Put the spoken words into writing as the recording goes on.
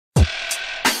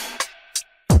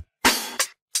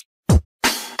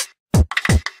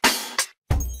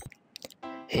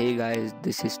Hey guys,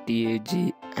 this is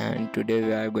TAG and today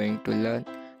we are going to learn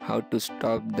how to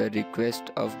stop the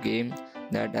request of game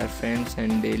that our friends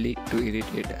send daily to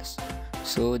irritate us.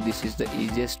 So this is the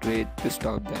easiest way to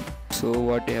stop them. So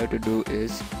what you have to do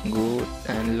is go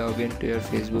and log into your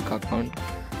Facebook account,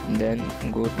 then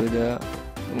go to the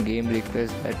game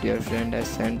request that your friend has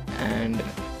sent and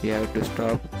you have to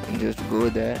stop. Just go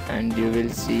there and you will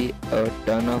see a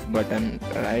turn off button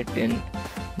right in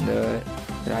the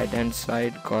right hand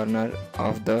side corner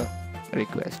of the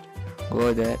request.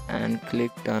 Go there and click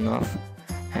turn off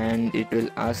and it will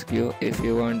ask you if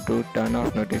you want to turn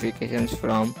off notifications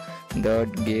from the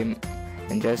game,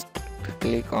 and just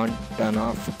click on turn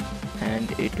off and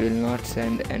it will not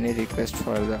send any request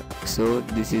further. So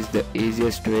this is the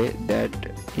easiest way that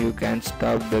you can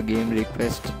stop the game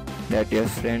request that your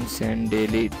friends send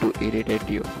daily to irritate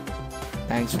you.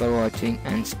 Thanks for watching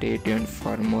and stay tuned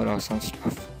for more awesome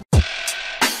stuff.